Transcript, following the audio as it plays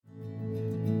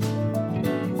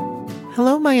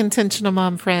Hello, my intentional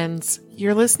mom friends.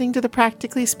 You're listening to the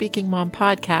Practically Speaking Mom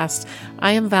podcast.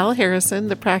 I am Val Harrison,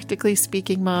 the Practically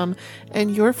Speaking Mom,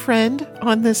 and your friend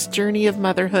on this journey of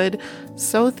motherhood.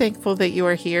 So thankful that you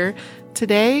are here.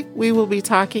 Today, we will be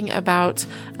talking about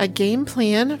a game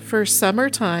plan for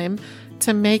summertime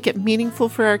to make it meaningful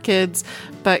for our kids,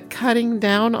 but cutting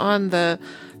down on the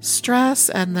stress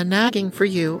and the nagging for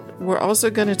you. We're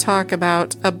also going to talk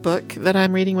about a book that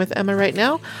I'm reading with Emma right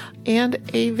now and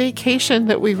a vacation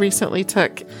that we recently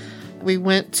took. We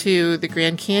went to the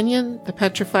Grand Canyon, the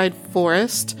Petrified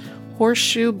Forest,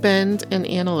 Horseshoe Bend and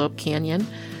Antelope Canyon,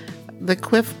 the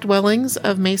cliff dwellings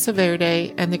of Mesa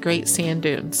Verde, and the Great Sand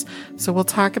Dunes. So we'll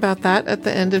talk about that at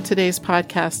the end of today's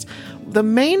podcast. The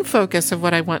main focus of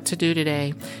what I want to do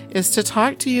today is to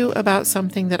talk to you about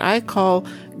something that I call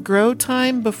grow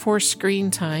time before screen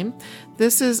time.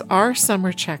 This is our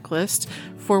summer checklist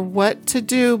for what to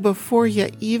do before you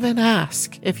even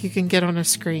ask if you can get on a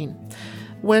screen.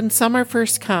 When summer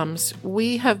first comes,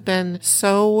 we have been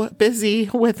so busy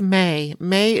with May.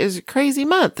 May is a crazy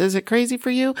month. Is it crazy for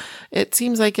you? It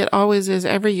seems like it always is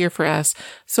every year for us.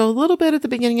 So a little bit at the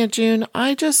beginning of June,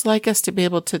 I just like us to be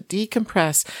able to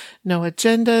decompress. No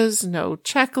agendas, no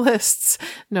checklists,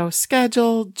 no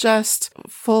schedule, just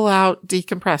full out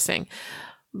decompressing.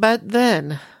 But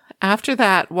then after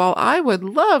that, while I would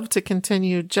love to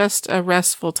continue just a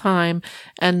restful time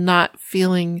and not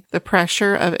feeling the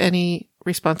pressure of any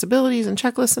responsibilities and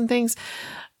checklists and things,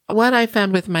 what I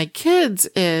found with my kids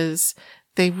is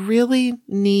they really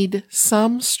need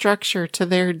some structure to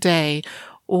their day,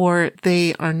 or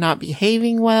they are not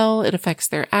behaving well. It affects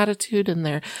their attitude and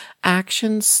their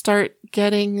actions start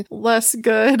getting less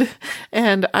good.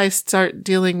 And I start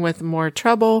dealing with more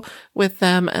trouble with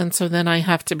them. And so then I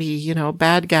have to be,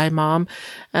 bad guy mom.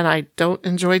 And I don't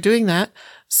enjoy doing that.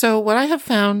 So what I have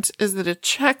found is that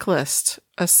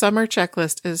a summer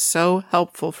checklist is so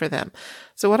helpful for them.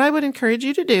 So what I would encourage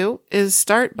you to do is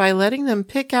start by letting them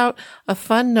pick out a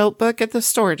fun notebook at the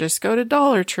store. Just go to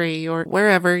Dollar Tree or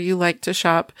wherever you like to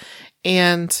shop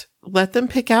and let them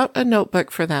pick out a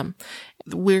notebook for them.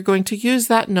 We're going to use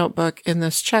that notebook in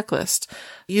this checklist.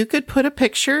 You could put a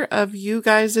picture of you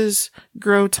guys'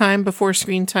 grow time before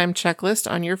screen time checklist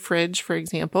on your fridge, for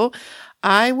example.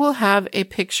 I will have a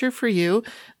picture for you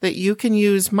that you can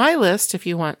use my list if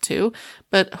you want to,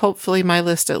 but hopefully my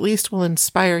list at least will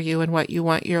inspire you in what you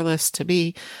want your list to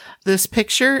be. This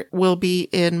picture will be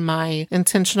in my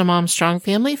Intentional Mom Strong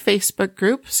Family Facebook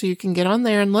group, so you can get on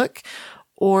there and look.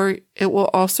 Or it will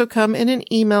also come in an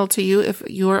email to you if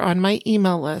you are on my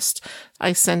email list.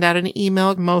 I send out an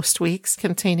email most weeks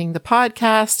containing the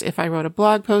podcast. If I wrote a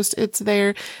blog post, it's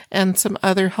there, and some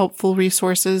other helpful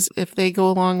resources if they go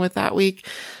along with that week.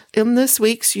 In this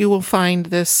week's, you will find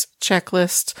this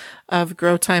checklist of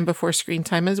grow time before screen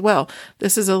time as well.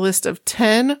 This is a list of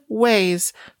 10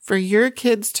 ways for your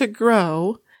kids to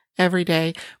grow every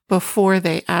day before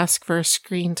they ask for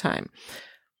screen time.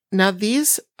 Now,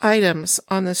 these items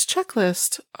on this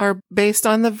checklist are based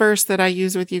on the verse that I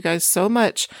use with you guys so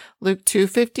much, Luke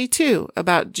 2:52,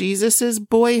 about Jesus's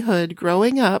boyhood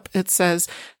growing up. It says,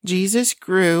 Jesus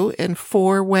grew in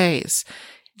 4 ways.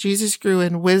 Jesus grew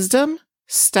in wisdom,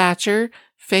 stature,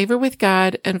 favor with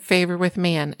God, and favor with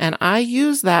man. And I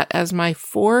use that as my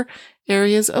 4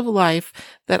 areas of life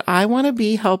that I want to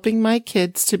be helping my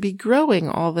kids to be growing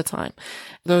all the time.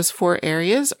 Those 4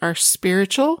 areas are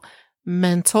spiritual,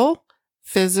 mental,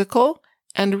 physical,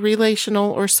 and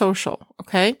relational or social.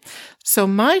 Okay. So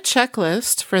my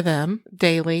checklist for them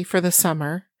daily for the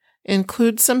summer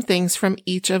includes some things from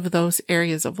each of those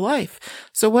areas of life.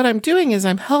 So what I'm doing is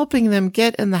I'm helping them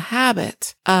get in the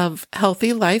habit of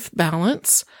healthy life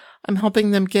balance. I'm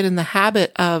helping them get in the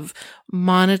habit of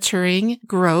monitoring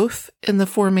growth in the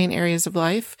 4 main areas of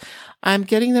life. I'm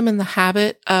getting them in the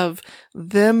habit of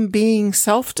them being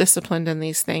self-disciplined in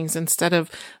these things instead of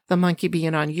the monkey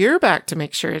being on your back to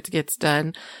make sure it gets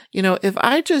done. If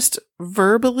I just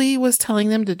verbally was telling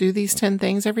them to do these 10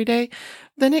 things every day,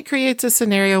 then it creates a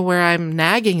scenario where I'm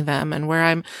nagging them and where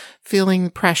I'm feeling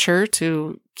pressure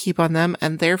to keep on them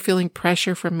and they're feeling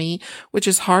pressure from me, which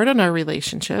is hard on our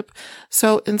relationship.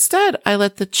 So instead, I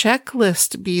let the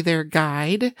checklist be their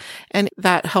guide, and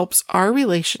that helps our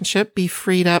relationship be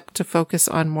freed up to focus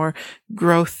on more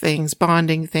growth things,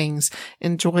 bonding things,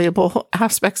 enjoyable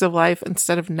aspects of life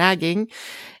instead of nagging.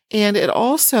 And it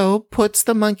also puts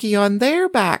the monkey on their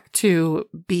back to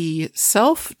be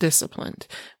self-disciplined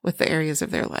with the areas of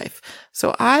their life.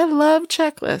 So I love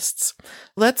checklists.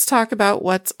 Let's talk about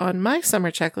what's on my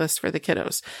summer checklist for the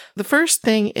kiddos. The first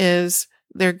thing is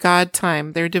their God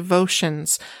time, their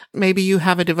devotions. Maybe you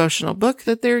have a devotional book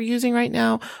that they're using right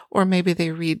now, or maybe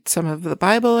they read some of the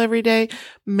Bible every day.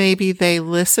 Maybe they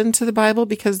listen to the Bible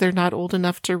because they're not old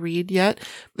enough to read yet.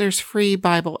 There's free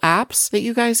Bible apps that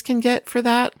you guys can get for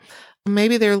that.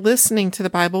 Maybe they're listening to the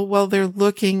Bible while they're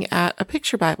looking at a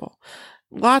picture Bible.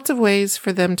 Lots of ways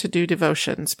for them to do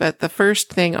devotions, but the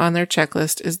first thing on their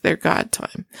checklist is their God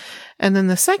time. And then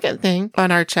the second thing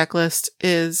on our checklist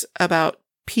is about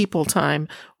people time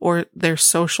or their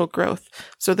social growth.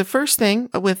 So the first thing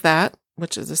with that,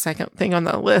 which is the second thing on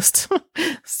the list,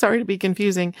 sorry to be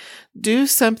confusing, do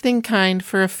something kind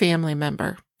for a family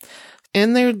member.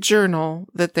 In their journal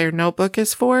that their notebook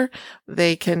is for,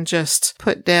 they can just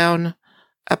put down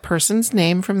a person's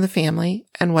name from the family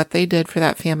and what they did for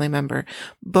that family member.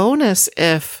 Bonus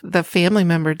if the family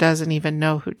member doesn't even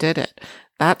know who did it.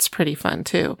 That's pretty fun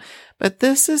too. But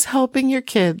this is helping your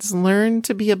kids learn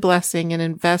to be a blessing and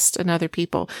invest in other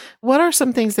people. What are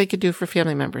some things they could do for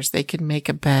family members? They could make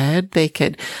a bed. They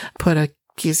could put a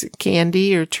piece of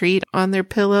candy or treat on their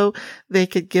pillow. They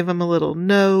could give them a little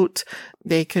note.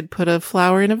 They could put a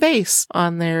flower in a vase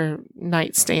on their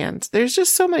nightstand. There's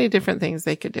just so many different things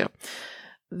they could do.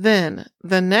 Then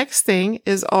the next thing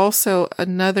is also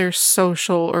another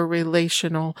social or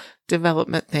relational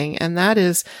development thing, and that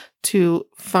is to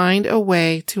find a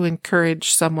way to encourage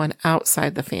someone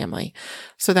outside the family.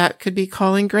 So that could be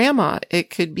calling grandma. It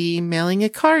could be mailing a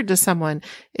card to someone.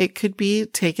 It could be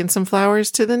taking some flowers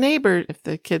to the neighbor if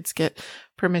the kids get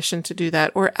permission to do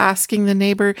that, or asking the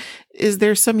neighbor, is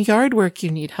there some yard work you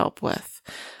need help with?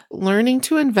 Learning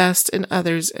to invest in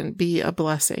others and be a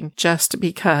blessing just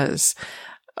because.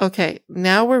 Okay,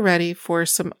 now we're ready for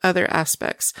some other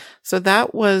aspects. So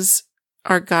that was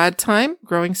our God time,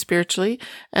 growing spiritually,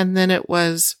 and then it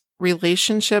was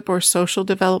relationship or social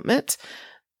development.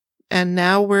 And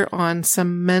now we're on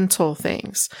some mental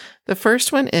things. The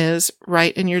first one is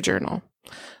write in your journal.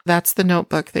 That's the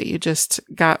notebook that you just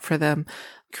got for them.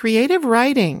 Creative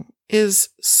writing is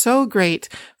so great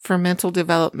for mental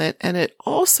development, and it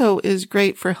also is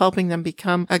great for helping them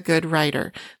become a good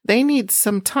writer. They need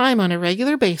some time on a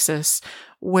regular basis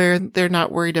where they're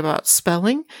not worried about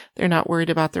spelling, they're not worried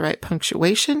about the right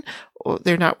punctuation, or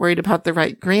they're not worried about the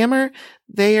right grammar.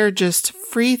 They are just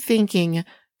free thinking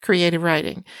creative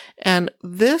writing. And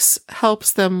this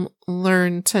helps them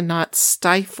learn to not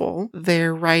stifle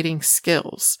their writing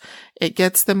skills. It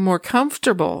gets them more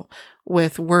comfortable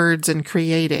with words and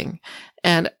creating.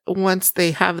 And once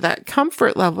they have that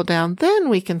comfort level down, then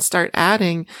we can start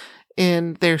adding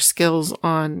in their skills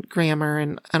on grammar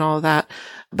and all that.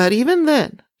 But even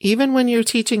then, even when you're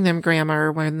teaching them grammar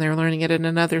or when they're learning it in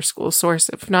another school source,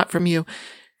 if not from you,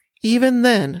 even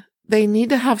then, they need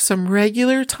to have some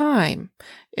regular time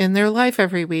in their life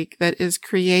every week that is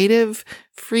creative,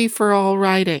 free-for-all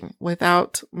writing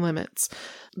without limits.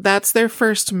 That's their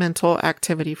first mental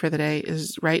activity for the day,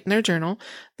 is write in their journal.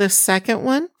 The second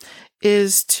one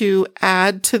is to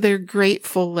add to their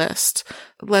grateful list.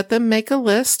 Let them make a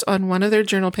list on one of their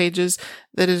journal pages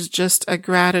that is just a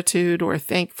gratitude or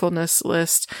thankfulness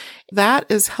list. That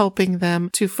is helping them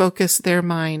to focus their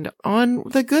mind on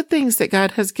the good things that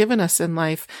God has given us in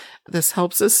life. This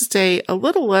helps us stay a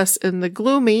little less in the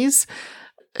gloomies.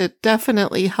 It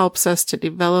definitely helps us to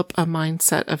develop a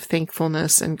mindset of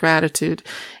thankfulness and gratitude.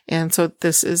 And so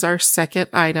this is our second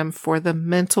item for the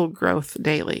mental growth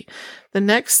daily. The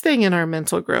next thing in our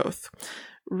mental growth,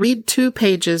 read 2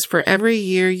 pages for every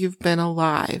year you've been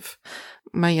alive.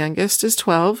 My youngest is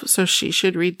 12, so she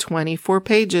should read 24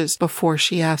 pages before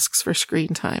she asks for screen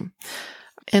time.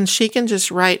 And she can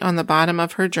just write on the bottom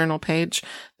of her journal page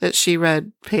that she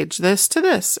read page this to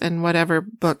this in whatever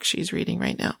book she's reading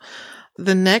right now.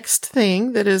 The next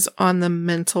thing that is on the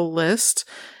mental list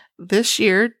this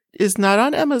year is not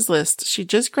on Emma's list. She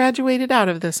just graduated out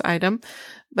of this item,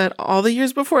 but all the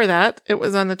years before that, it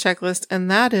was on the checklist,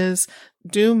 and that is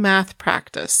do math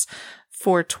practice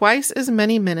for twice as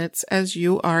many minutes as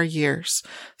you are years.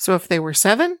 So if they were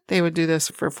 7, they would do this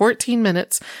for 14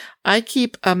 minutes. I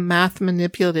keep a math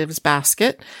manipulatives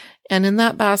basket, and in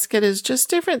that basket is just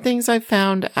different things I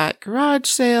found at garage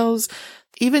sales.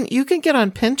 Even you can get on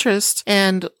Pinterest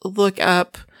and look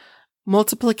up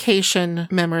multiplication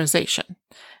memorization.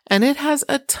 And it has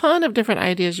a ton of different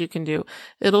ideas you can do.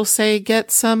 It'll say,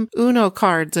 get some Uno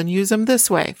cards and use them this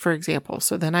way, for example.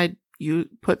 So then you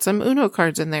put some Uno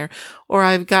cards in there. Or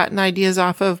I've gotten ideas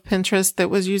off of Pinterest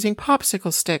that was using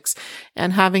popsicle sticks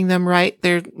and having them write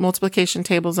their multiplication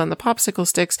tables on the popsicle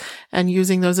sticks and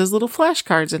using those as little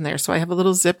flashcards in there. So I have a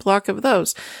little Ziploc of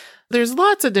those. There's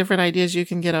lots of different ideas you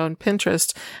can get on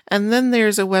Pinterest. And then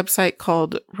there's a website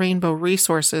called Rainbow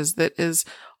Resources that is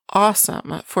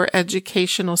awesome for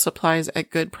educational supplies at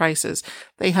good prices.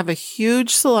 They have a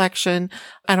huge selection.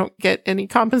 I don't get any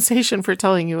compensation for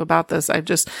telling you about this.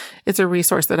 It's a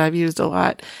resource that I've used a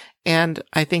lot. And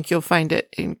I think you'll find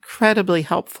it incredibly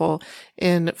helpful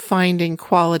in finding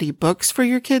quality books for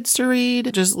your kids to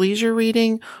read, just leisure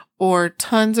reading, or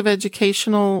tons of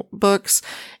educational books,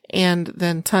 and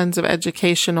then tons of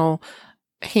educational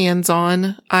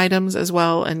hands-on items as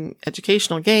well, and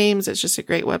educational games. It's just a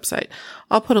great website.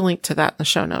 I'll put a link to that in the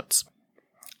show notes.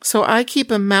 So I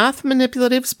keep a math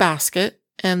manipulatives basket,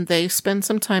 and they spend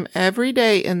some time every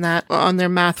day in that on their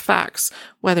math facts,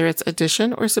 whether it's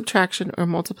addition or subtraction or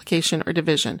multiplication or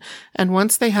division. And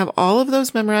once they have all of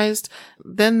those memorized,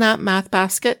 then that math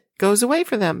basket goes away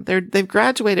for them. They've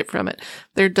graduated from it.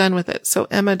 They're done with it. So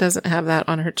Emma doesn't have that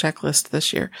on her checklist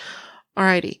this year.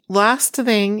 Alrighty. Last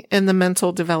thing in the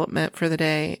mental development for the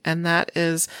day, and that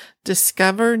is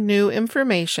discover new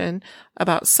information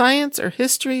about science or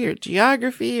history or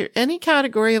geography or any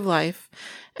category of life,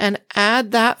 and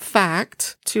add that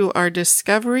fact to our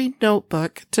discovery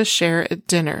notebook to share at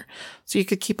dinner. So you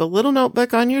could keep a little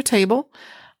notebook on your table,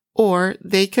 or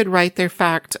they could write their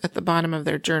fact at the bottom of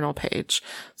their journal page.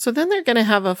 So then they're going to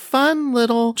have a fun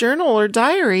little journal or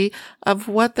diary of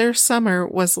what their summer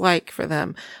was like for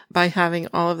them by having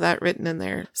all of that written in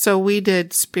there. So we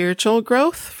did spiritual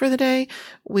growth for the day.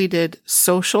 We did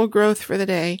social growth for the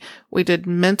day. We did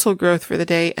mental growth for the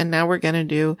day. And now we're going to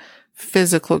do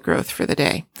physical growth for the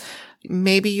day.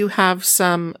 Maybe you have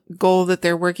some goal that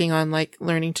they're working on, like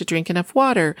learning to drink enough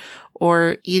water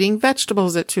or eating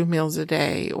vegetables at 2 meals a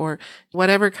day, or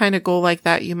whatever kind of goal like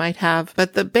that you might have.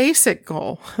 But the basic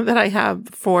goal that I have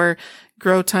for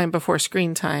grow time before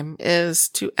screen time is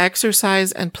to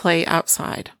exercise and play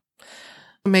outside.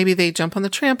 Maybe they jump on the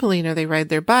trampoline, or they ride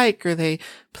their bike, or they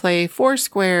play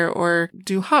foursquare, or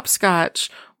do hopscotch,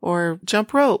 or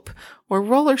jump rope, or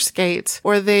roller skate,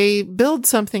 or they build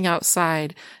something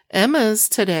outside. Emma's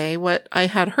today, what I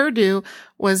had her do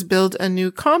was build a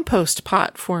new compost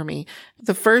pot for me.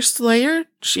 The first layer,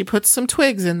 she put some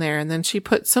twigs in there, and then she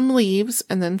put some leaves,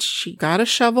 and then she got a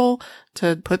shovel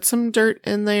to put some dirt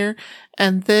in there.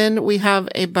 And then we have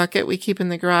a bucket we keep in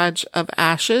the garage of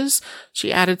ashes.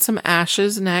 She added some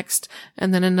ashes next,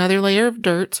 and then another layer of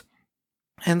dirt.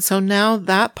 And so now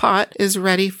that pot is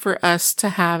ready for us to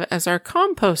have as our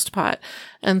compost pot.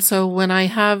 And so when I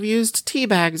have used tea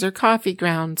bags or coffee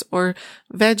grounds or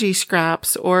veggie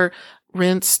scraps or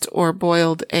rinsed or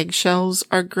boiled eggshells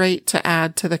are great to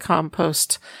add to the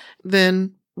compost.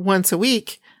 Then once a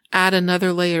week, add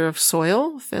another layer of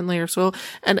soil, thin layer of soil.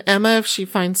 And Emma, if she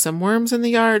finds some worms in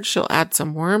the yard, she'll add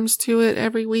some worms to it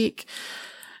every week.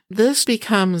 This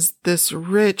becomes this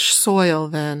rich soil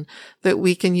then that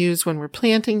we can use when we're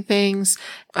planting things.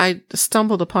 I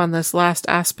stumbled upon this last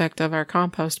aspect of our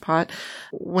compost pot.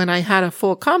 When I had a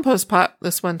full compost pot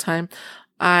this one time,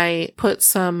 I put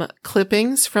some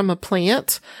clippings from a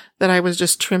plant that I was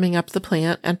just trimming up the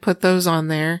plant and put those on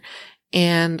there.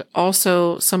 And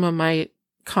also some of my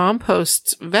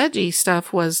compost veggie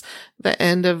stuff was the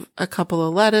end of a couple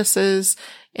of lettuces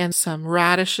and some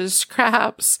radishes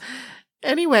scraps.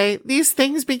 Anyway, these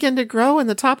things begin to grow in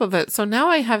the top of it. So now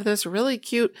I have this really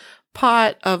cute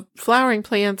pot of flowering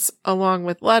plants along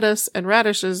with lettuce, and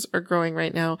radishes are growing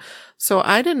right now. So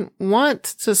I didn't want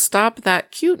to stop that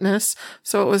cuteness.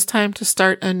 So it was time to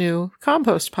start a new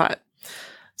compost pot.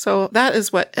 So that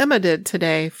is what Emma did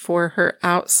today for her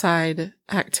outside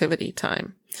activity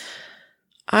time.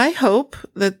 I hope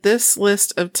that this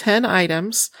list of 10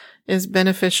 items is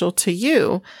beneficial to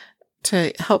you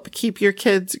to help keep your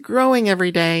kids growing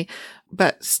every day,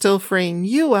 but still freeing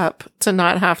you up to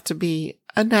not have to be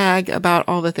a nag about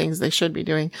all the things they should be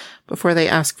doing before they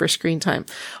ask for screen time.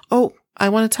 Oh, I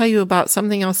want to tell you about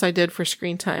something else I did for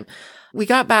screen time. We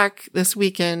got back this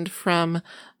weekend from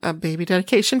a baby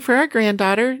dedication for our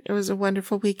granddaughter. It was a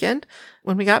wonderful weekend.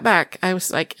 When we got back, I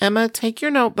was like, Emma, take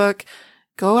your notebook,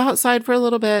 go outside for a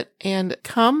little bit, and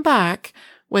come back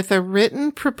with a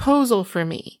written proposal for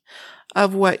me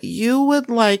of what you would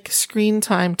like screen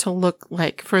time to look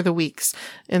like for the weeks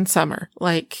in summer.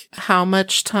 Like, how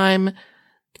much time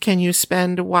can you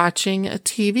spend watching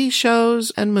TV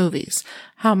shows and movies?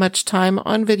 How much time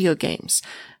on video games?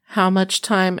 How much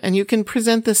time, and you can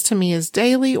present this to me as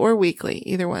daily or weekly,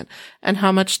 either one. And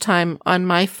how much time on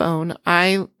my phone.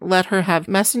 I let her have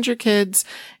Messenger Kids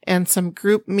and some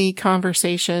Group Me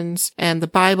conversations and the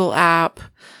Bible app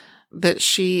that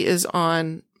she is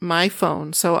on my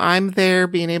phone. So I'm there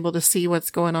being able to see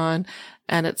what's going on.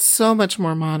 And it's so much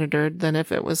more monitored than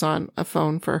if it was on a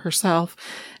phone for herself.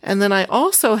 And then I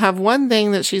also have one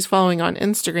thing that she's following on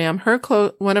Instagram.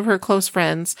 One of her close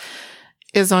friends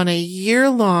is on a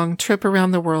year-long trip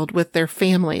around the world with their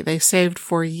family. They saved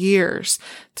for years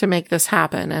to make this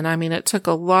happen. And I mean, it took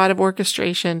a lot of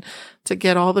orchestration to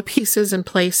get all the pieces in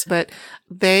place, but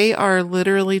they are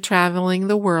literally traveling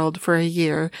the world for a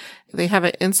year. They have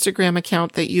an Instagram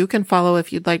account that you can follow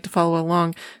if you'd like to follow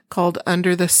along called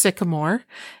Under the Sycamore.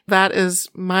 That is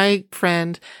my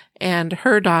friend, and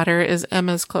her daughter is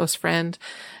Emma's close friend.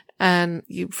 And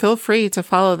you feel free to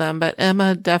follow them, but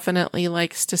Emma definitely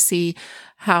likes to see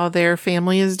how their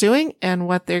family is doing and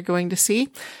what they're going to see.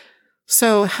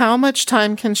 So how much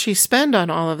time can she spend on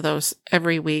all of those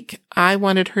every week? I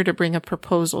wanted her to bring a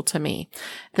proposal to me.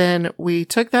 Then we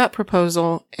took that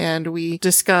proposal and we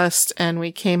discussed and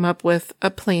we came up with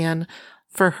a plan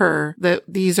for her that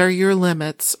these are your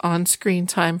limits on screen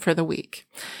time for the week.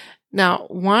 Now,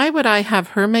 why would I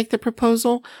have her make the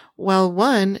proposal? Well,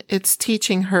 one, it's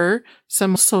teaching her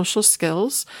some social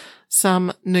skills,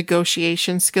 some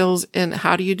negotiation skills, and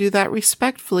how do you do that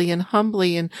respectfully and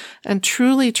humbly and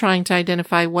truly trying to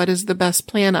identify what is the best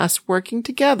plan, us working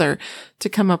together to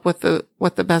come up with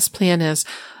what the best plan is.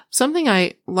 Something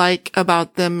I like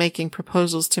about them making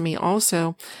proposals to me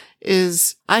also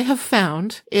is I have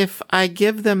found if I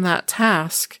give them that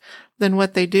task, then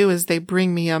what they do is they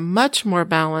bring me a much more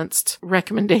balanced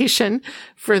recommendation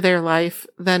for their life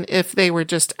than if they were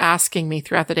just asking me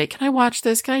throughout the day, can I watch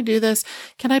this? Can I do this?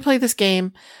 Can I play this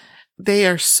game? They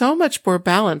are so much more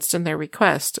balanced in their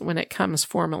request when it comes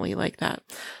formally like that.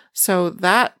 So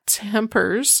that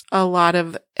tempers a lot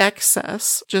of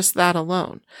excess, just that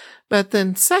alone. But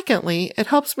then secondly, it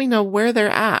helps me know where they're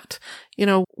at,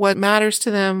 what matters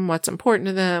to them, what's important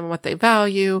to them, what they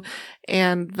value.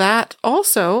 And that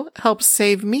also helps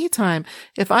save me time.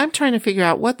 If I'm trying to figure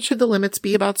out what should the limits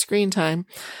be about screen time,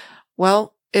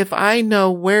 well, if I know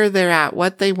where they're at,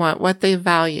 what they want, what they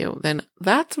value, then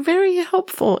that's very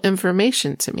helpful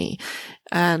information to me.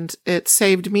 And it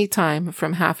saved me time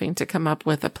from having to come up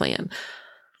with a plan.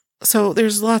 So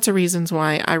there's lots of reasons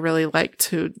why I really like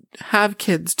to have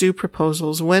kids do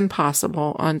proposals when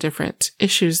possible on different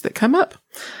issues that come up.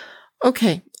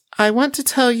 Okay, I want to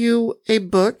tell you a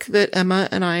book that Emma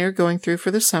and I are going through for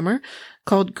the summer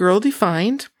called Girl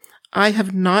Defined. I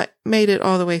have not made it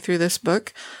all the way through this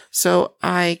book, so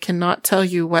I cannot tell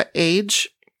you what age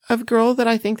of girl that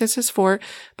I think this is for,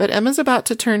 but Emma's about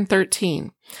to turn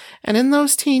 13. And in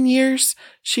those teen years,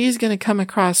 she's going to come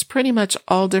across pretty much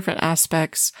all different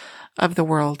aspects of the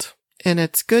world in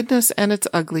its goodness and its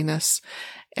ugliness.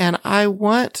 And I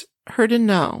want her to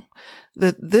know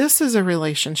that this is a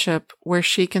relationship where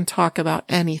she can talk about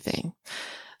anything.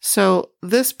 So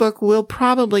this book will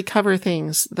probably cover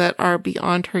things that are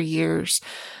beyond her years,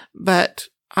 but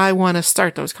I want to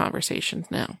start those conversations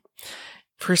now.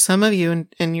 For some of you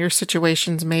in your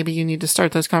situations, maybe you need to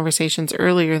start those conversations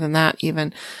earlier than that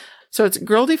even. So it's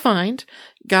Girl Defined,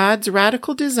 God's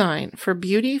Radical Design for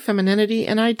Beauty, Femininity,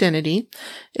 and Identity.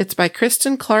 It's by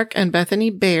Kristen Clark and Bethany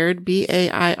Baird,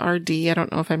 B-A-I-R-D. I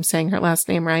don't know if I'm saying her last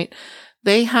name right.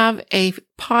 They have a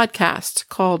podcast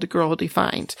called Girl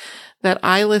Defined that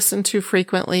I listen to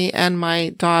frequently, and my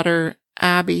daughter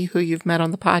Abby, who you've met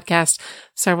on the podcast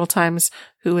several times,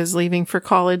 who is leaving for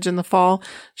college in the fall,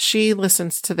 she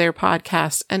listens to their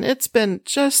podcast, and it's been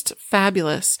just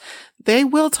fabulous. They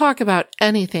will talk about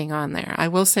anything on there. I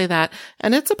will say that.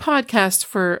 And it's a podcast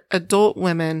for adult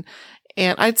women,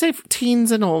 and I'd say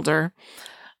teens and older.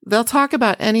 They'll talk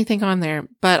about anything on there,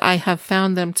 but I have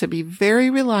found them to be very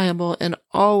reliable and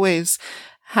always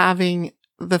having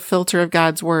the filter of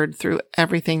God's word through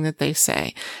everything that they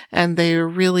say. And they're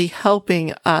really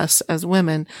helping us as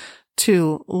women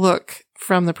to look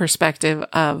from the perspective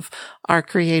of our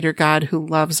Creator God who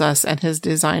loves us and his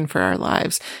design for our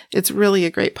lives. It's really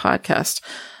a great podcast.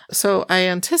 So I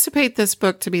anticipate this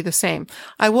book to be the same.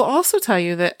 I will also tell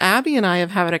you that Abby and I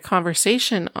have had a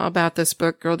conversation about this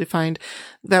book, Girl Defined,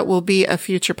 that will be a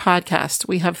future podcast.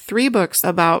 We have 3 books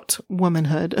about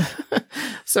womanhood.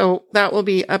 So that will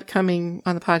be upcoming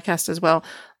on the podcast as well.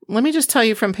 Let me just tell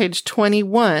you from page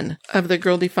 21 of the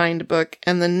Girl Defined book.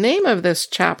 And the name of this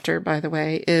chapter, by the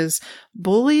way, is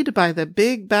Bullied by the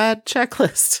Big Bad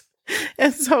Checklist.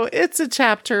 And so it's a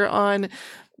chapter on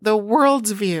the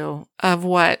world's view of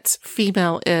what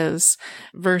female is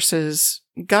versus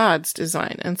God's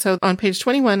design. And so on page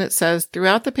 21, it says,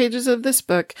 throughout the pages of this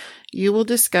book, you will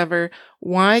discover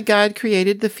why God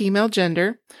created the female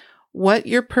gender, what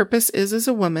your purpose is as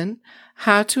a woman,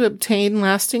 how to obtain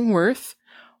lasting worth,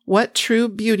 what true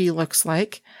beauty looks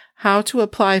like, how to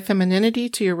apply femininity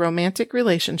to your romantic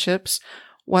relationships,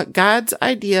 what God's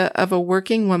idea of a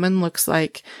working woman looks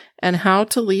like, and how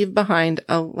to leave behind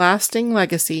a lasting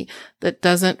legacy that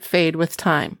doesn't fade with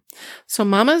time. So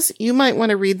mamas, you might want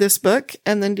to read this book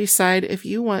and then decide if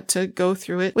you want to go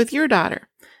through it with your daughter.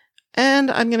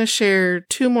 And I'm going to share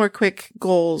 2 more quick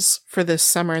goals for this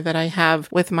summer that I have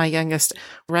with my youngest.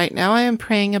 Right now I am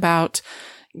praying about,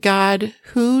 God,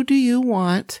 who do you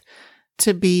want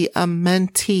to be a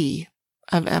mentee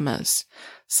of Emma's?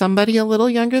 Somebody a little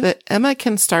younger that Emma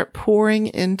can start pouring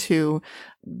into,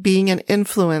 being an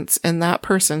influence in that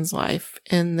person's life,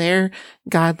 in their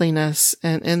godliness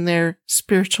and in their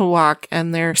spiritual walk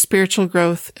and their spiritual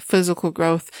growth, physical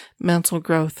growth, mental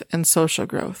growth, and social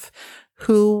growth.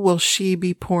 Who will she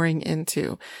be pouring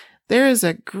into? There is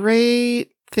a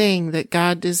great thing that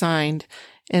God designed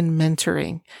in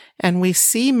mentoring. And we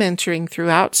see mentoring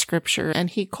throughout Scripture, and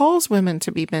He calls women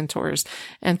to be mentors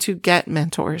and to get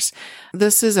mentors.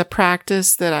 This is a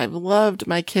practice that I've loved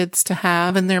my kids to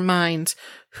have in their minds.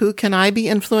 Who can I be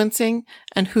influencing,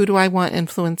 and who do I want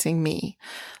influencing me?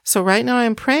 So right now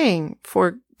I'm praying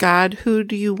for, God, who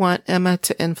do you want Emma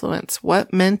to influence?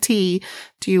 What mentee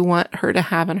do you want her to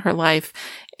have in her life?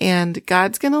 And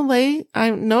God's going to lay,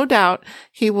 no doubt,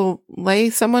 He will lay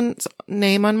someone's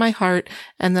name on my heart,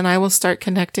 and then I will start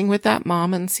connecting with that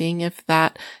mom and seeing if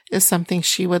that is something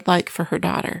she would like for her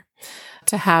daughter,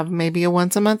 to have maybe a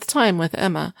once a month time with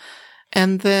Emma.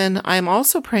 And then I'm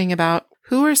also praying about,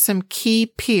 who are some key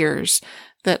peers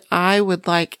that I would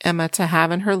like Emma to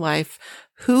have in her life?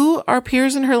 Who are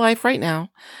peers in her life right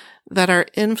now that are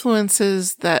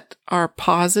influences that are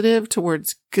positive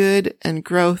towards good and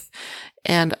growth?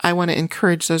 And I want to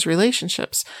encourage those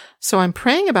relationships. So I'm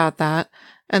praying about that.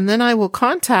 And then I will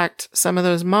contact some of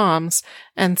those moms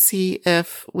and see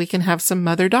if we can have some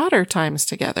mother-daughter times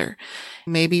together.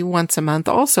 Maybe once a month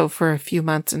also for a few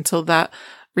months until that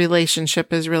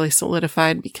relationship is really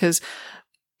solidified. Because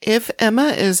if Emma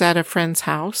is at a friend's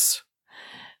house,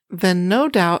 then no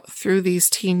doubt through these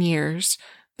teen years,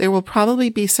 there will probably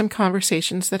be some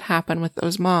conversations that happen with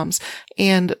those moms.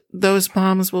 And those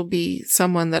moms will be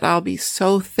someone that I'll be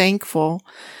so thankful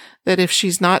that if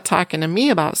she's not talking to me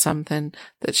about something,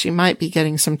 that she might be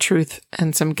getting some truth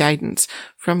and some guidance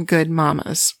from good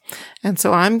mamas. And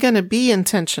so I'm going to be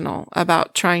intentional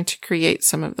about trying to create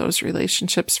some of those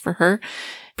relationships for her.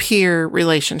 Peer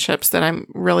relationships that I'm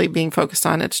really being focused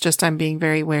on. It's just I'm being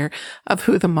very aware of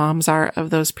who the moms are of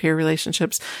those peer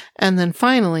relationships. And then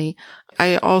finally,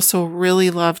 I also really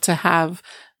love to have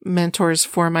mentors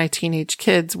for my teenage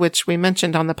kids, which we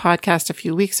mentioned on the podcast a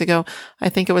few weeks ago. I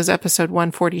think it was episode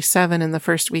 147 in the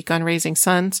first week on Raising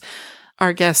Sons.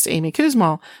 Our guest, Amy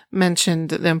Kuzmal, mentioned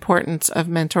the importance of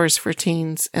mentors for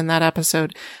teens in that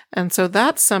episode. And so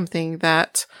that's something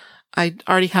that I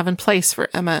already have in place for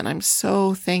Emma, and I'm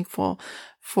so thankful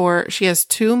for, she has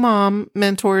 2 mom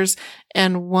mentors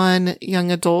and 1 young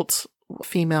adult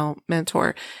female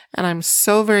mentor. And I'm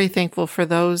so very thankful for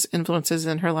those influences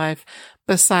in her life,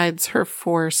 besides her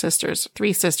 4 sisters,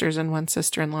 3 sisters and 1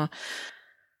 sister-in-law.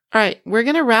 All right, we're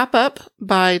going to wrap up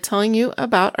by telling you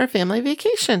about our family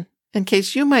vacation, in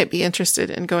case you might be interested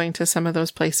in going to some of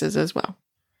those places as well.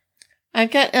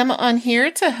 I've got Emma on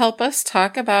here to help us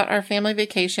talk about our family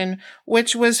vacation,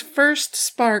 which was first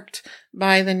sparked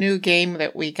by the new game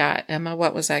that we got. Emma,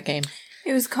 what was that game?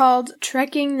 It was called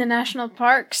Trekking the National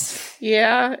Parks.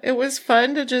 Yeah, it was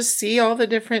fun to just see all the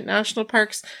different national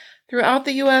parks throughout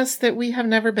the U.S. that we have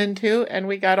never been to, and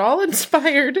we got all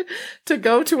inspired to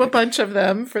go to a bunch of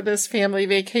them for this family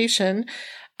vacation.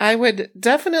 I would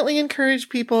definitely encourage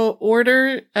people,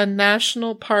 order a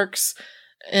national parks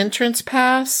entrance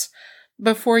pass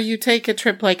before you take a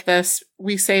trip like this.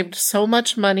 We saved so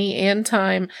much money and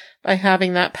time by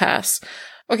having that pass.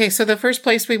 Okay, so the first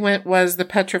place we went was the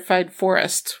Petrified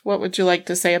Forest. What would you like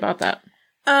to say about that?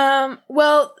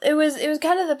 Well, it was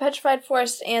kind of the Petrified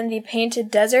Forest and the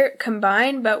Painted Desert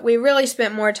combined, but we really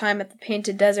spent more time at the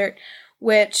Painted Desert,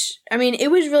 which, I mean, it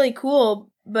was really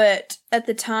cool, but at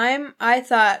the time, I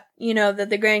thought, that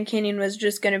the Grand Canyon was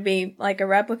just going to be like a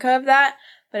replica of that.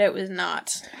 But it was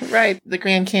not. Right. The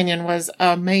Grand Canyon was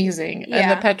amazing. Yeah.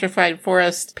 And the Petrified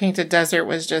Forest Painted Desert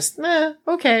was just,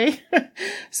 okay.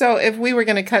 So if we were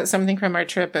going to cut something from our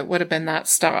trip, it would have been that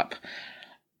stop.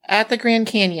 At the Grand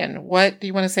Canyon, what do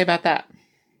you want to say about that?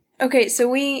 Okay, so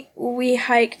we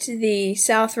hiked the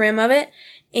south rim of it,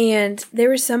 and there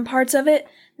were some parts of it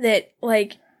that,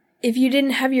 like, if you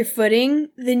didn't have your footing,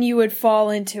 then you would fall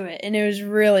into it, and it was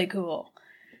really cool.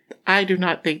 I do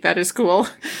not think that is cool.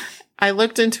 I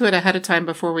looked into it ahead of time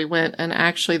before we went, and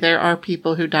actually there are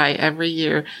people who die every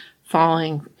year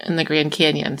falling in the Grand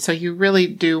Canyon. So you really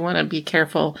do want to be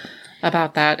careful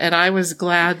about that. And I was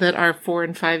glad that our 4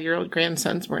 and 5-year-old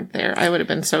grandsons weren't there. I would have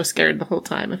been so scared the whole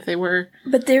time if they were.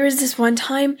 But there was this one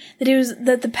time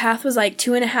that the path was like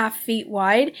 2.5 feet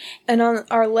wide, and on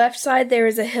our left side there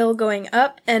was a hill going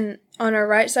up, and on our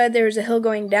right side there was a hill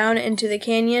going down into the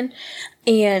canyon,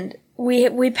 and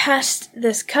we passed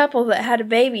this couple that had a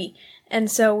baby, and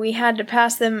so we had to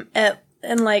pass them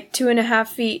in like 2.5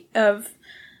 feet of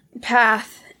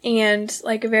path and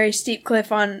like a very steep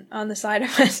cliff on the side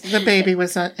of us. The baby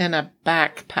was in a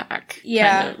backpack.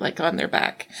 Yeah. Kind of like on their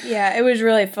back. Yeah, it was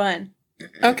really fun.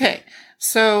 Okay.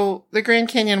 So the Grand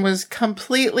Canyon was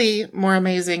completely more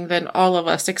amazing than all of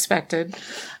us expected.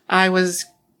 I was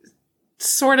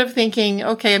sort of thinking,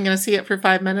 okay, I'm going to see it for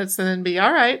 5 minutes and then be,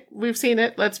 all right, we've seen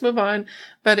it. Let's move on.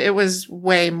 But it was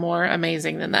way more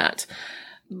amazing than that.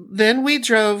 Then we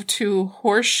drove to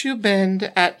Horseshoe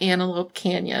Bend at Antelope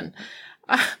Canyon.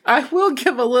 I will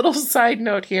give a little side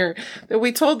note here that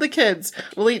we told the kids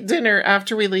we'll eat dinner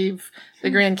after we leave the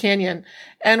Grand Canyon.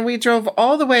 And we drove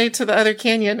all the way to the other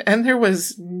canyon, and there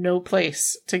was no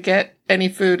place to get any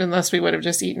food unless we would have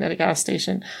just eaten at a gas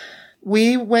station.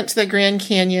 We went to the Grand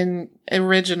Canyon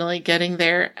originally, getting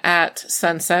there at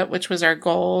sunset, which was our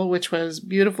goal, which was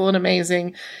beautiful and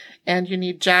amazing. And you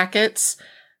need jackets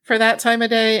for that time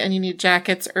of day, and you need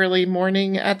jackets early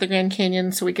morning at the Grand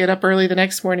Canyon. So we get up early the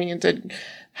next morning and did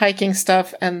hiking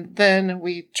stuff. And then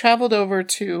we traveled over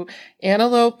to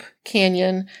Antelope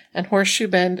Canyon and Horseshoe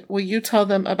Bend. Will you tell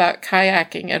them about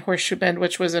kayaking at Horseshoe Bend,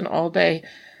 which was an all-day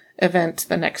event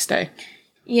the next day?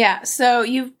 Yeah, so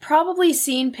you've probably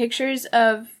seen pictures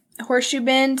of Horseshoe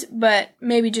Bend, but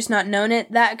maybe just not known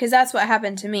it. Because that's what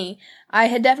happened to me. I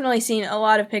had definitely seen a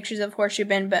lot of pictures of Horseshoe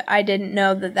Bend, but I didn't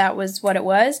know that was what it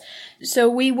was. So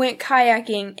we went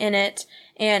kayaking in it,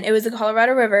 and it was the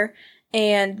Colorado River,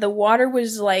 and the water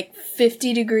was like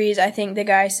 50 degrees, I think the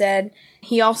guy said.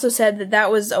 He also said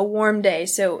that was a warm day,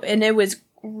 and it was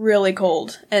really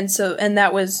cold, and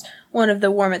that was one of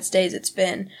the warmest days it's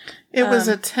been. It was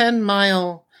a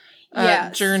 10-mile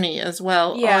journey as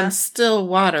well on still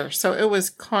water, so it was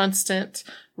constant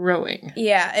rowing.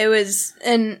 Yeah, it was,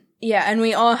 and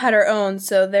we all had our own,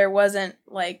 so there wasn't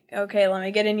like, okay, let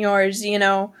me get in yours,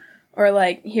 or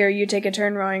like, here, you take a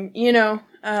turn rowing, so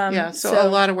a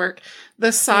lot of work.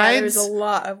 The sides, there was a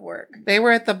lot of work. They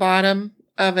were at the bottom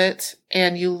of it,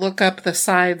 and you look up, the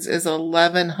sides is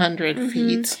 1,100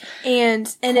 feet,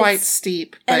 and quite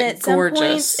steep, but and at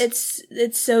gorgeous. Some points,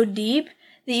 it's so deep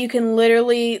that you can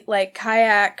literally like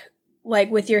kayak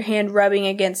like with your hand rubbing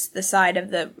against the side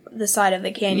of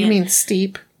the canyon. You mean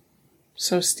steep?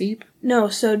 So steep? No,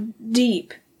 so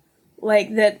deep,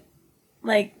 like that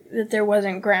there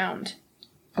wasn't ground.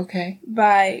 Okay.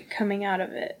 By coming out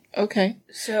of it. Okay.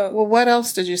 So, well, what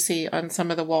else did you see on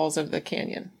some of the walls of the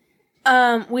canyon?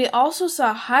 We also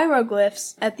saw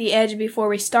hieroglyphs at the edge before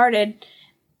we started,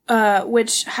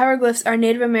 which hieroglyphs are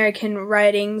Native American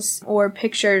writings or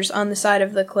pictures on the side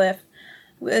of the cliff.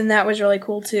 And that was really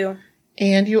cool too.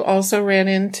 And you also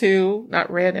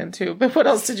but what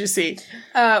else did you see?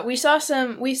 We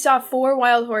saw 4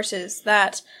 wild horses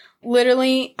that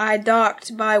literally I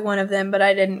docked by one of them, but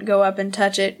I didn't go up and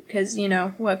touch it because,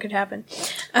 what could happen.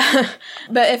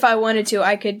 But if I wanted to,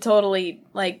 I could totally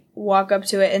like walk up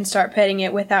to it and start petting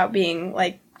it without being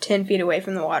like 10 feet away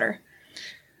from the water.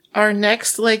 Our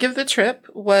next leg of the trip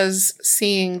was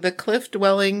seeing the cliff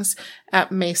dwellings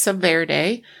at Mesa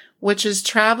Verde, which is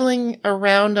traveling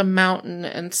around a mountain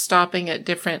and stopping at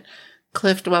different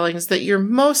cliff dwellings that you're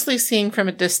mostly seeing from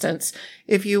a distance.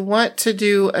 If you want to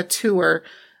do a tour,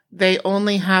 they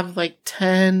only have like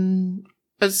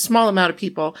a small amount of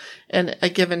people in a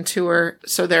given tour,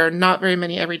 so there are not very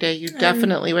many every day. You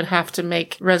definitely would have to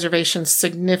make reservations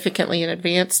significantly in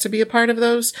advance to be a part of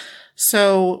those.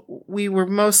 So we were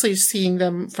mostly seeing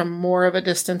them from more of a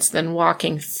distance than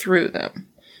walking through them.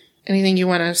 Anything you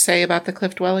want to say about the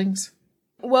cliff dwellings?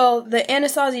 Well, the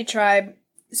Anasazi tribe,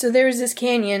 so there was this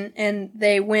canyon, and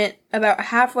they went about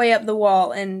halfway up the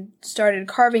wall and started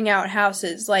carving out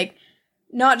houses, like,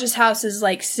 not just houses,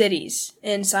 like cities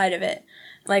inside of it,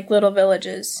 like little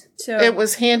villages. So it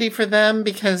was handy for them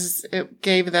because it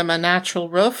gave them a natural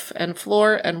roof and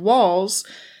floor and walls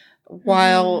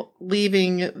while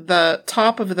leaving the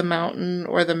top of the mountain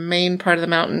or the main part of the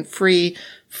mountain free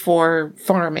for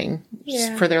farming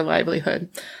for their livelihood.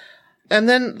 And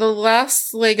then the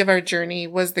last leg of our journey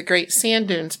was the Great Sand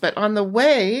Dunes. But on the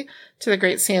way to the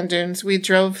Great Sand Dunes, we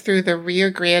drove through the Rio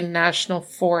Grande National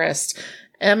Forest.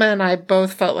 Emma and I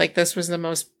both felt like this was the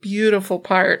most beautiful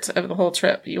part of the whole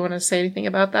trip. You want to say anything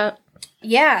about that?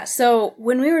 Yeah, so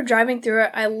when we were driving through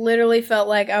it, I literally felt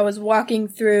like I was walking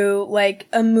through like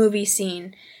a movie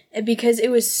scene. because it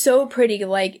was so pretty,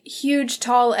 like huge,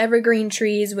 tall evergreen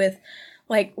trees with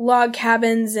like log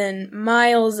cabins and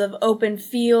miles of open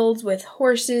fields with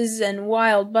horses and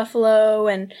wild buffalo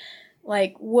and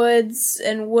like woods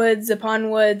and woods upon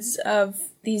woods of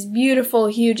these beautiful,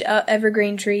 huge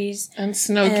evergreen trees. And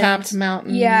snow-capped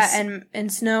mountains. Yeah,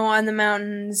 and snow on the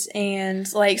mountains.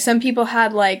 And like some people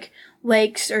had like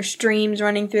lakes or streams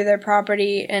running through their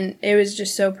property, and it was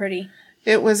just so pretty.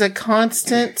 It was a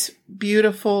constant,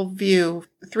 beautiful view,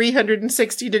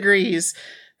 360 degrees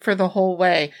for the whole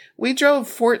way. We drove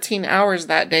 14 hours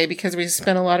that day because we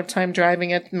spent a lot of time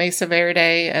driving at Mesa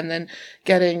Verde and then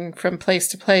getting from place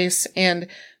to place. And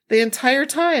the entire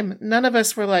time, none of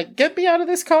us were like, get me out of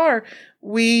this car.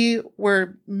 We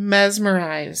were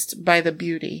mesmerized by the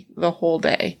beauty the whole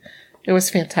day. It was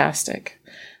fantastic.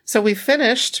 So we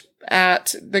finished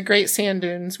at the Great Sand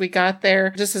Dunes. We got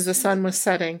there just as the sun was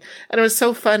setting. And it was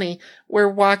so funny. We're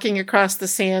walking across the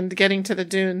sand, getting to the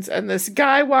dunes, and this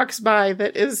guy walks by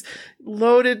that is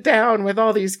loaded down with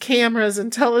all these cameras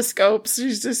and telescopes.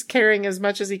 He's just carrying as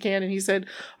much as he can. And he said,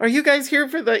 are you guys here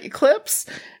for the eclipse?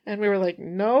 And we were like,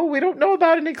 no, we don't know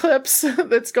about an eclipse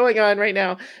that's going on right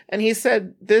now. And he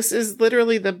said, this is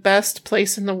literally the best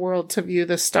place in the world to view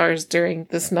the stars during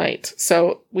this night.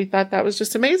 So we thought that was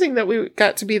just amazing that we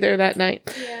got to be there that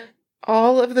night. Yeah.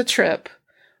 All of the trip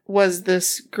was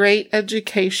this great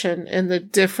education in the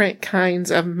different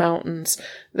kinds of mountains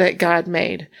that God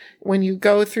made. When you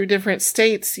go through different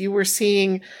states, you were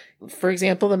seeing, for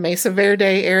example, the Mesa Verde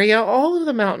area, all of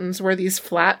the mountains were these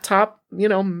flat top,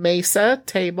 mesa,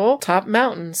 table top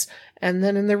mountains. And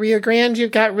then in the Rio Grande,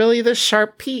 you've got really the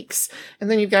sharp peaks. And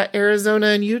then you've got Arizona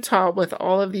and Utah with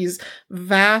all of these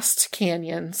vast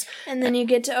canyons. And then you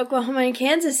get to Oklahoma and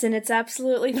Kansas and it's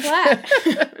absolutely flat.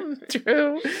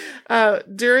 True.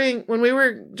 When we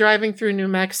were driving through New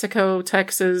Mexico,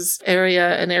 Texas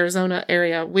area and Arizona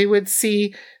area, we would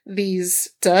see these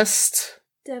dirt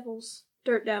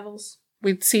devils.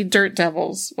 We'd see dirt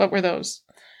devils. What were those?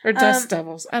 Or dust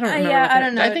devils. I don't remember. Yeah, I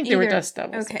don't know. I think they were dust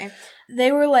devils. Okay.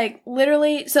 They were like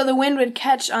literally, so the wind would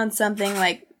catch on something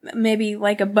like maybe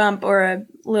like a bump or a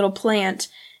little plant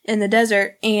in the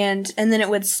desert and then it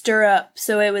would stir up.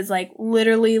 So it was like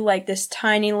literally like this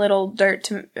tiny little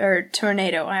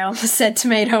tornado. I almost said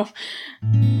tomato.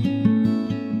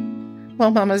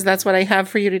 Well, mamas, that's what I have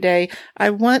for you today.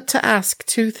 I want to ask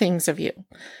two things of you.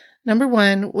 Number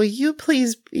one, will you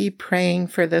please be praying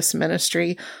for this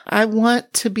ministry? I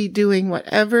want to be doing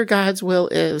whatever God's will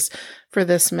is for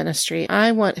this ministry.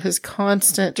 I want his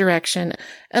constant direction.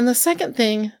 And the second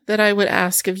thing that I would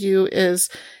ask of you is,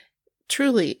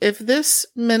 truly, if this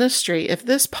ministry, if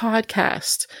this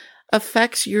podcast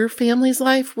affects your family's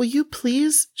life, will you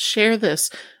please share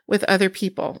this with other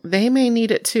people? They may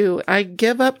need it too. I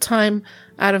give up time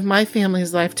out of my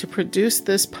family's life to produce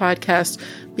this podcast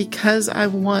because I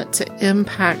want to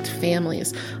impact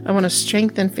families. I want to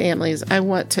strengthen families. I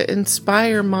want to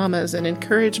inspire mamas and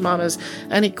encourage mamas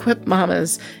and equip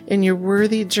mamas in your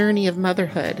worthy journey of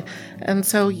motherhood. And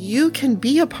so you can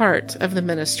be a part of the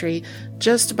ministry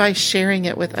just by sharing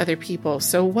it with other people.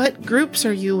 So what groups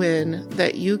are you in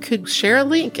that you could share a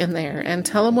link in there and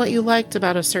tell them what you liked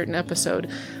about a certain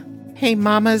episode? Hey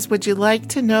mamas, would you like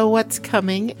to know what's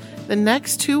coming? The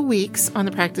next 2 weeks on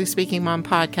the Practically Speaking Mom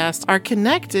podcast are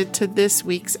connected to this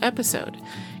week's episode.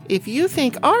 If you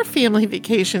think our family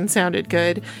vacation sounded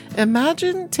good,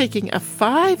 imagine taking a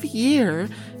 5-year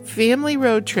family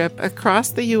road trip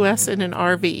across the U.S. in an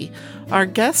RV. Our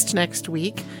guest next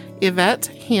week, Yvette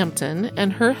Hampton,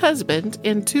 and her husband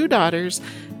and 2 daughters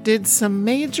did some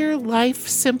major life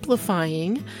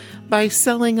simplifying by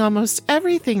selling almost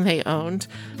everything they owned,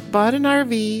 bought an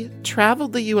RV,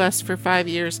 traveled the U.S. for 5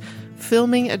 years,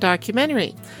 filming a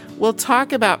documentary. We'll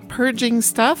talk about purging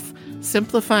stuff,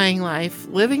 simplifying life,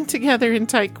 living together in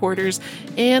tight quarters,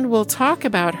 and we'll talk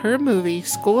about her movie,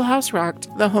 Schoolhouse Rocked: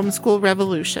 The Homeschool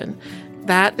Revolution.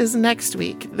 That is next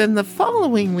week. Then the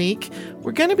following week,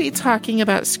 we're going to be talking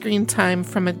about screen time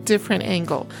from a different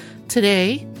angle.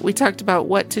 Today, we talked about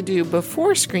what to do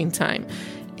before screen time.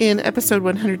 In episode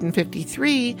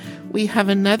 153, we have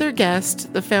another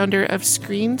guest, the founder of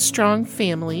Screen Strong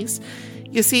Families.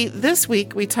 You see, this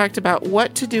week we talked about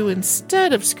what to do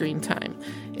instead of screen time.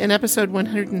 In episode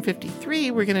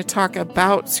 153, we're going to talk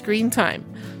about screen time.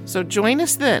 So join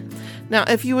us then. Now,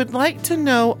 if you would like to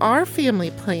know our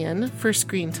family plan for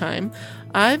screen time,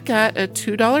 I've got a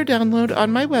 $2 download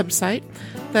on my website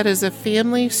that is a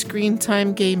family screen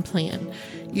time game plan.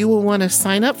 You will want to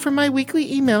sign up for my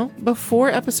weekly email before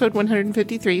episode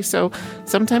 153, so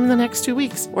sometime in the next 2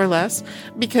 weeks or less,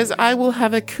 because I will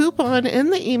have a coupon in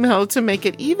the email to make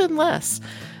it even less.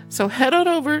 So head on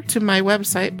over to my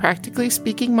website,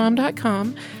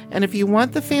 practicallyspeakingmom.com, and if you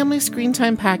want the family screen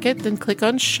time packet, then click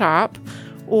on shop.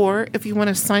 Or if you want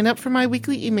to sign up for my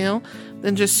weekly email,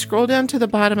 then just scroll down to the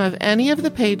bottom of any of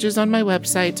the pages on my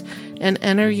website and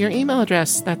enter your email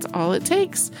address. That's all it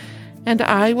takes. And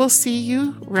I will see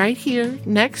you right here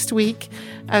next week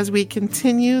as we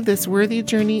continue this worthy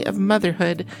journey of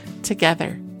motherhood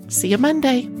together. See you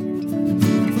Monday.